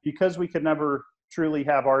what? Because we could never truly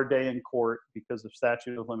have our day in court because of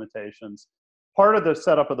statute of limitations. Part of the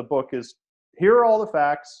setup of the book is, here are all the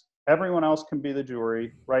facts. Everyone else can be the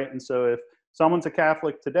jury, right? And so if someone's a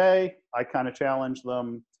Catholic today, I kind of challenge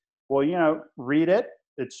them, well, read it.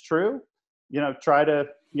 It's true. try to,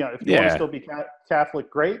 if you want to still be Catholic,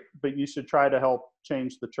 great, but you should try to help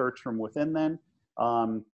change the church from within then.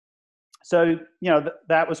 So,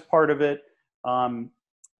 that was part of it.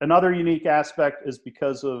 Another unique aspect is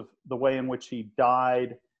because of the way in which he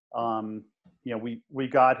died. We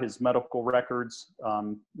got his medical records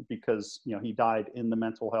because, he died in the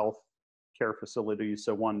mental health care facility.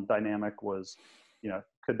 So one dynamic was,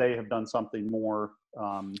 could they have done something more?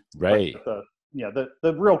 Right.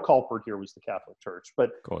 The real culprit here was the Catholic Church. But,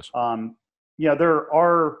 of course. There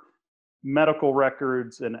are medical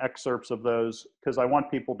records and excerpts of those because I want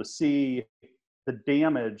people to see the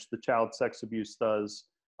damage the child sex abuse does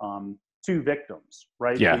to victims,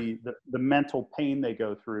 right? Yeah. The mental pain they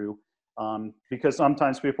go through, because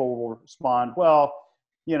sometimes people will respond, well,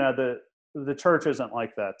 the church isn't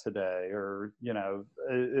like that today, or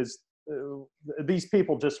these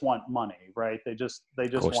people just want money, right? They just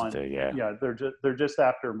want, they're just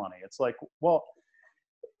after money. It's like, well,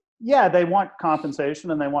 yeah, they want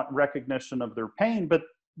compensation and they want recognition of their pain, but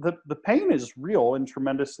the pain is real and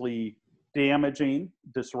tremendously damaging,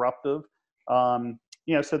 disruptive.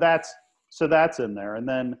 So that's in there. And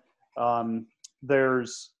then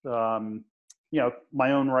there's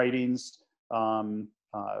my own writings.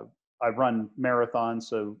 I run marathons,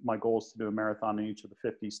 so my goal is to do a marathon in each of the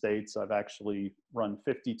 50 states. I've actually run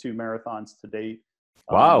 52 marathons to date.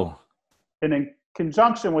 Wow. And in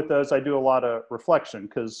conjunction with those, I do a lot of reflection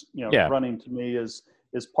because, running to me is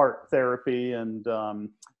part therapy, and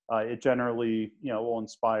it generally, will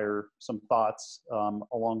inspire some thoughts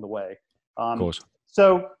along the way. Of course.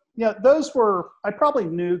 So, I probably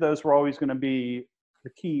knew those were always going to be the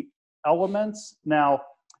key elements. Now,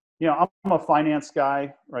 I'm a finance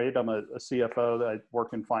guy, right? I'm a CFO that I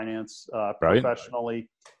work in finance professionally.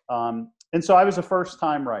 And so I was a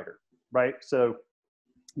first-time writer, right? So,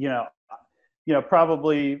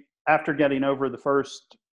 probably after getting over the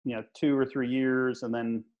first, 2 or 3 years, and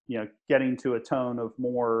then, getting to a tone of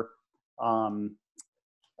more,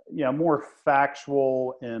 more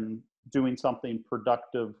factual and doing something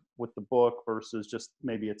productive with the book versus just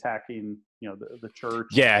maybe attacking, the church.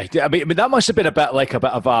 Yeah, I mean that must have been a bit of a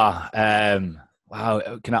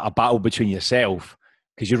kind of a battle between yourself,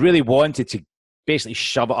 because you really wanted to basically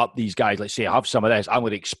shove it up these guys. Like, say, have some of this, I'm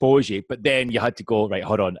going to expose you, but then you had to go, right,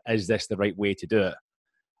 hold on, is this the right way to do it?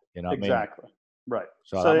 You know what exactly. I mean? Right.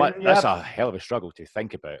 So that's a hell of a struggle to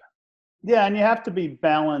think about. Yeah, and you have to be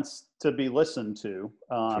balanced to be listened to.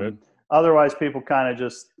 True. Otherwise, people kind of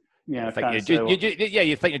just, you think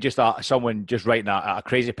you're just someone just writing a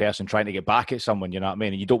crazy person trying to get back at someone, you know what I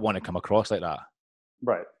mean? And you don't want to come across like that.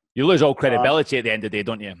 Right. You lose all credibility at the end of the day,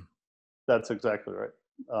 don't you? That's exactly right.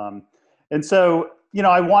 And so,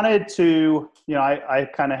 I wanted to, I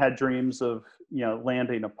kind of had dreams of,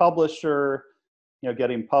 landing a publisher,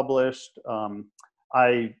 getting published.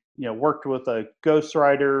 I, worked with a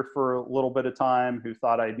ghostwriter for a little bit of time who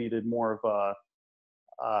thought I needed more of a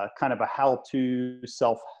kind of a how-to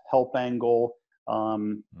self-help angle.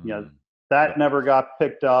 That never got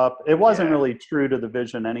picked up. It wasn't really true to the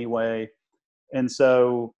vision anyway. And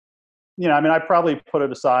so, I probably put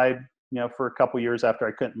it aside, for a couple years after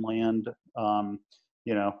I couldn't land, a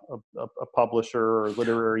publisher or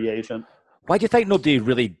literary agent. Why do you think nobody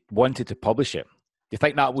really wanted to publish it? Do you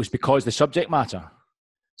think that was because the subject matter?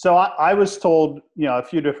 So I was told, a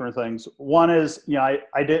few different things. One is, I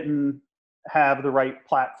didn't have the right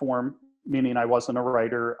platform, meaning I wasn't a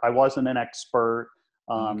writer. I wasn't an expert.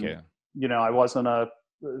 Okay. I wasn't a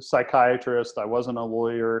psychiatrist. I wasn't a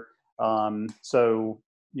lawyer. So,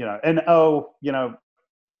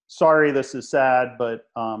 sorry, this is sad, but,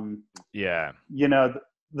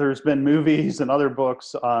 there's been movies and other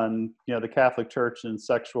books on, the Catholic Church and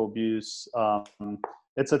sexual abuse.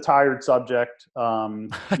 It's a tired subject.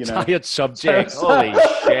 Tired subject. Holy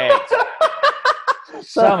shit.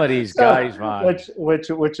 Some of these guys, man.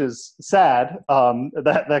 Which is sad.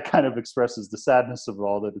 That kind of expresses the sadness of it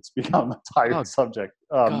all, that it's become a tired subject.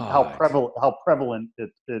 How prevalent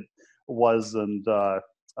it was, and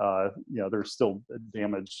there's still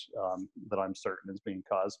damage that I'm certain is being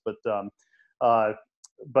caused. But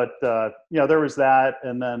there was that,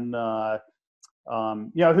 and then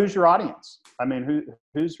who's your audience? I mean,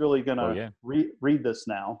 who's really going to read this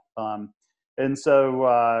now? And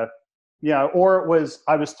so, or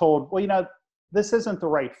I was told, well, this isn't the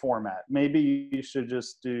right format. Maybe you should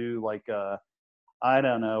just do like a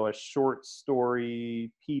short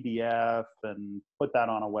story PDF and put that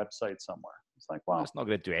on a website somewhere. It's like, well, it's not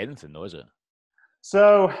going to do anything though, is it?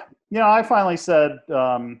 So, I finally said,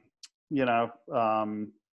 and then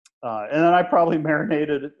I probably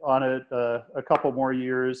marinated on it a couple more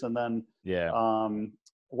years, and then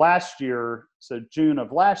last year, so June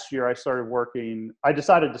of last year, I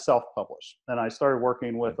decided to self-publish, and I started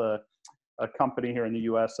working with a company here in the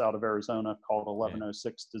US out of Arizona called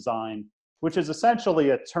 1106 Design, which is essentially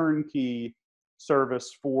a turnkey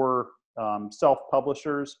service for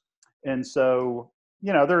self-publishers. And so,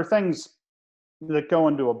 there are things that go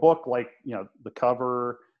into a book, like, the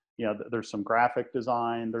cover, there's some graphic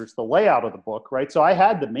design, there's the layout of the book, right? So I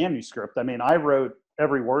had the manuscript. I mean, I wrote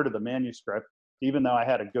every word of the manuscript, even though I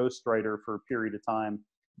had a ghostwriter for a period of time.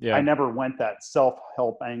 Yeah. I never went that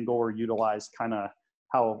self-help angle or utilized kind of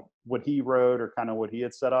what he wrote or kind of what he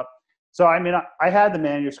had set up. So, I mean, I had the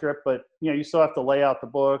manuscript, but, you still have to lay out the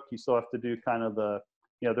book. You still have to do kind of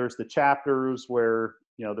there's the chapters where,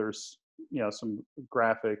 there's, some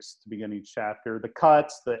graphics to begin each chapter, the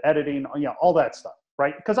cuts, the editing, all that stuff,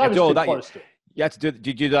 right? Because I was too close to it. You had to do. Did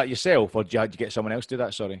you do that yourself, or did you get someone else to do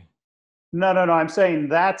that? Sorry. No. I'm saying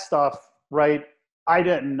that stuff, right? I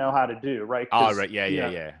didn't know how to do, right? Oh, right.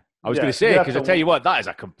 Yeah. I was going to say, because I tell you what, that is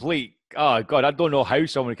a complete. Oh God, I don't know how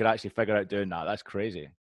someone could actually figure out doing that. That's crazy.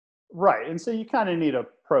 Right, and so you kind of need a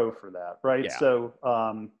pro for that, right? Yeah.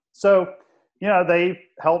 So, they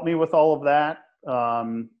helped me with all of that.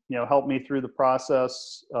 Helped me through the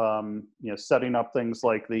process. Setting up things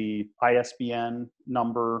like the ISBN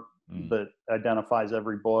number that identifies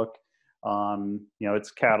every book.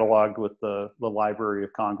 It's cataloged with the Library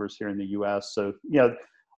of Congress here in the U.S. So,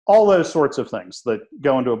 all those sorts of things that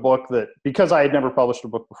go into a book that, because I had never published a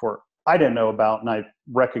book before, I didn't know about, and I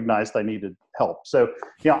recognized I needed help. So,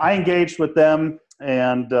 I engaged with them,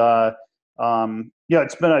 and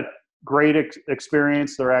it's been a great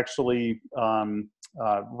experience. They're actually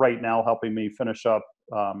right now helping me finish up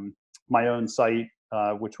my own site,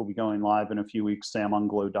 which will be going live in a few weeks,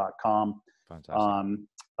 samunglo.com.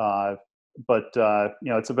 Fantastic. But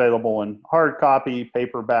it's available in hard copy,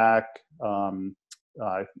 paperback, the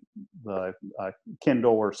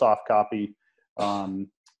Kindle or soft copy.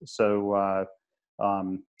 So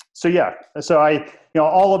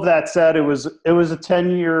all of that said, it was a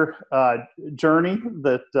 10-year journey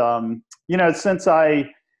that, since I,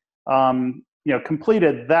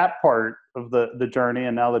 completed that part of the journey,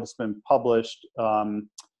 and now that it's been published,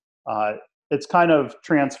 it's kind of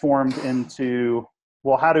transformed into,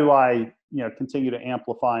 well, how do I, continue to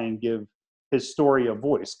amplify and give his story a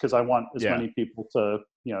voice? Because I want as many people to,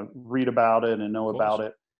 read about it and know about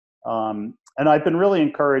it. And I've been really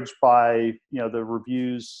encouraged by, the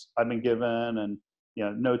reviews I've been given and,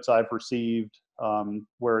 notes I've received,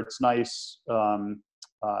 where it's nice.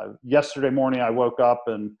 Yesterday morning, I woke up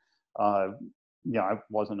and, I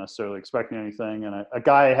wasn't necessarily expecting anything. And a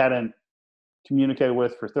guy I hadn't communicated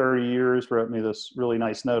with for 30 years wrote me this really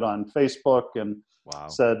nice note on Facebook and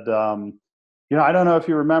said, I don't know if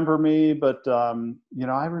you remember me, but,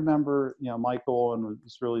 I remember, Michael, and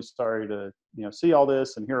was really sorry to, see all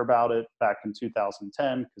this and hear about it back in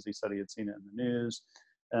 2010, because he said he had seen it in the news.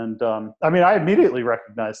 And, I immediately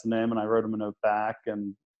recognized the name, and I wrote him a note back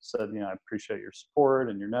and said, I appreciate your support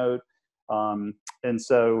and your note. And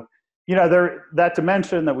so, that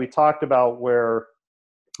dimension that we talked about where,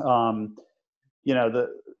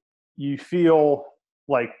 you feel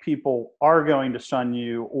like people are going to shun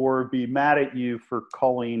you or be mad at you for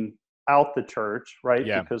calling out the church, right?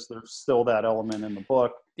 Yeah. Because there's still that element in the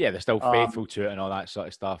book. Yeah, they're still faithful to it and all that sort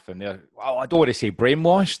of stuff. And they're, I don't want to say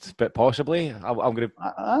brainwashed, but possibly. I'm going to.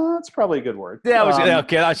 That's probably a good word. Yeah,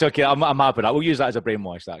 okay, that's okay. I'm happy with that. We'll use that as a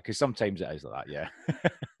brainwash, that, because sometimes it is like that.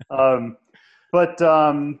 Yeah. But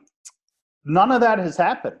none of that has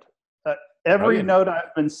happened. Every note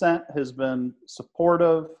I've been sent has been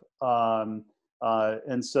supportive.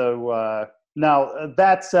 And so now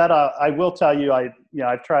that said, I will tell you,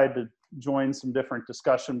 I've tried to join some different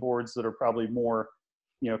discussion boards that are probably more,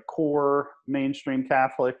 core mainstream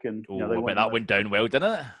Catholic, and that went down well,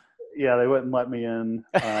 didn't it? Yeah, they wouldn't let me in.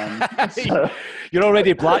 So. You're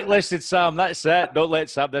already blacklisted, Sam. That's it. Don't let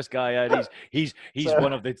Sam, this guy in. He's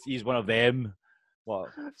one of them. Well,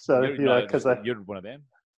 so because you're one of them.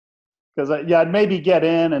 Because I'd maybe get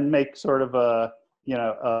in and make sort of a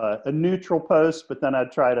neutral post, but then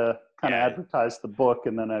I'd try to kind of advertise the book,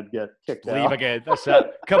 and then I'd get kicked out. Leave again. That's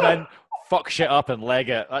it. Come in, fuck shit up, and leg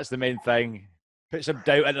it. That's the main thing. Put some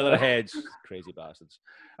doubt into their heads. Crazy bastards.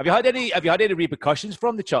 Have you had any repercussions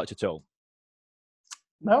from the church at all?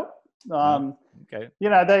 No. Okay.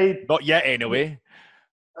 They not yet anyway.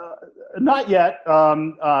 Not yet.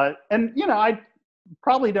 And I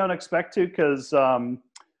probably don't expect to, because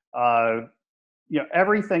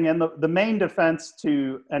everything in the main defense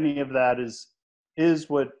to any of that is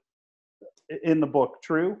what in the book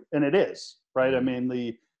true, and it is, right? I mean,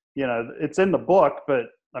 it's in the book, but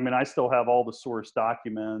I mean, I still have all the source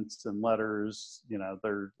documents and letters.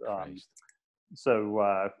 They're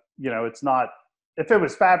so it's not. If it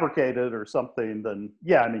was fabricated or something, then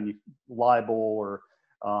yeah, I mean, libel or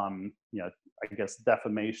I guess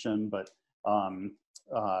defamation. But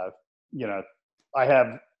I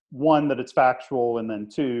have one that it's factual, and then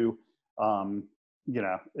two,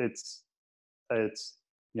 it's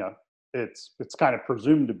it's kind of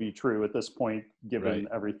presumed to be true at this point, given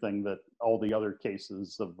everything that all the other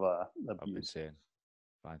cases of abuse.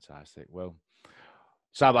 Fantastic. Well,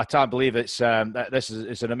 Sam, I can't believe it's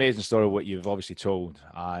it's an amazing story what you've obviously told.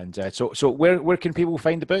 And so where can people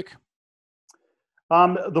find the book?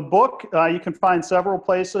 The book you can find several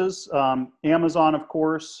places. Amazon, of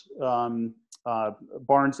course,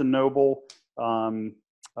 Barnes and Noble.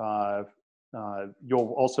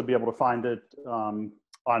 You'll also be able to find it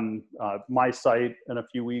on my site in a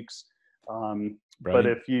few weeks. But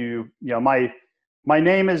if my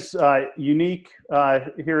name is unique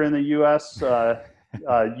here in the U.S.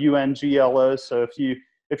 Unglo. So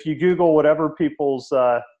if you Google whatever people's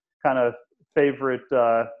kind of favorite,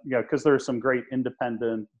 because there's some great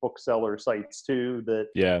independent bookseller sites too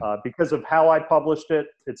that because of how I published it,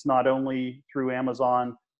 it's not only through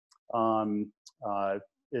Amazon,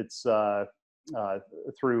 it's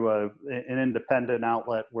through an independent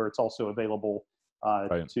outlet where it's also available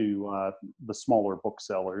to the smaller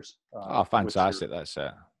booksellers. Fantastic!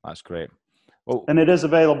 That's great. Well, and it is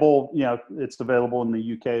available. It's available in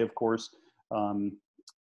the UK, of course. Well,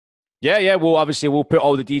 obviously, we'll put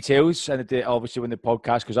all the details, and obviously, when the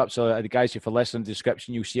podcast goes up, so the guys, if you're listening to the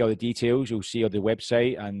description, you'll see all the details. You'll see all the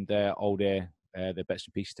website and all the bits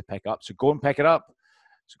and pieces to pick up. So go and pick it up.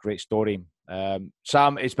 It's a great story.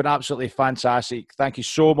 Sam, it's been absolutely fantastic. Thank you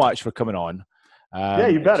so much for coming on.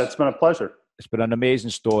 You bet. It's been a pleasure. It's been an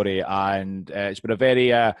amazing story, and it's been a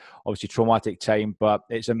very obviously traumatic time, but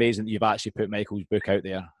it's amazing that you've actually put Michael's book out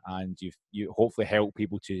there, and you hopefully help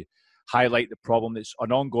people to highlight the problem. It's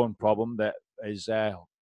an ongoing problem that is,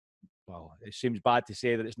 well, it seems bad to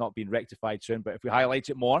say that it's not being rectified soon, but if we highlight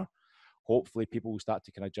it more, hopefully people will start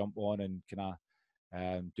to kind of jump on and kind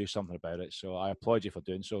of do something about it. So I applaud you for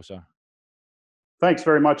doing so, sir. Thanks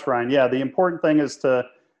very much, Ryan. Yeah, the important thing is to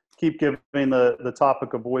keep giving the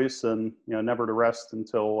topic a voice, and never to rest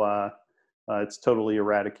until it's totally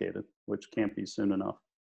eradicated, which can't be soon enough.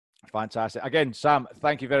 Fantastic. Again, Sam,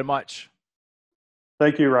 thank you very much.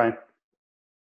 Thank you, Ryan.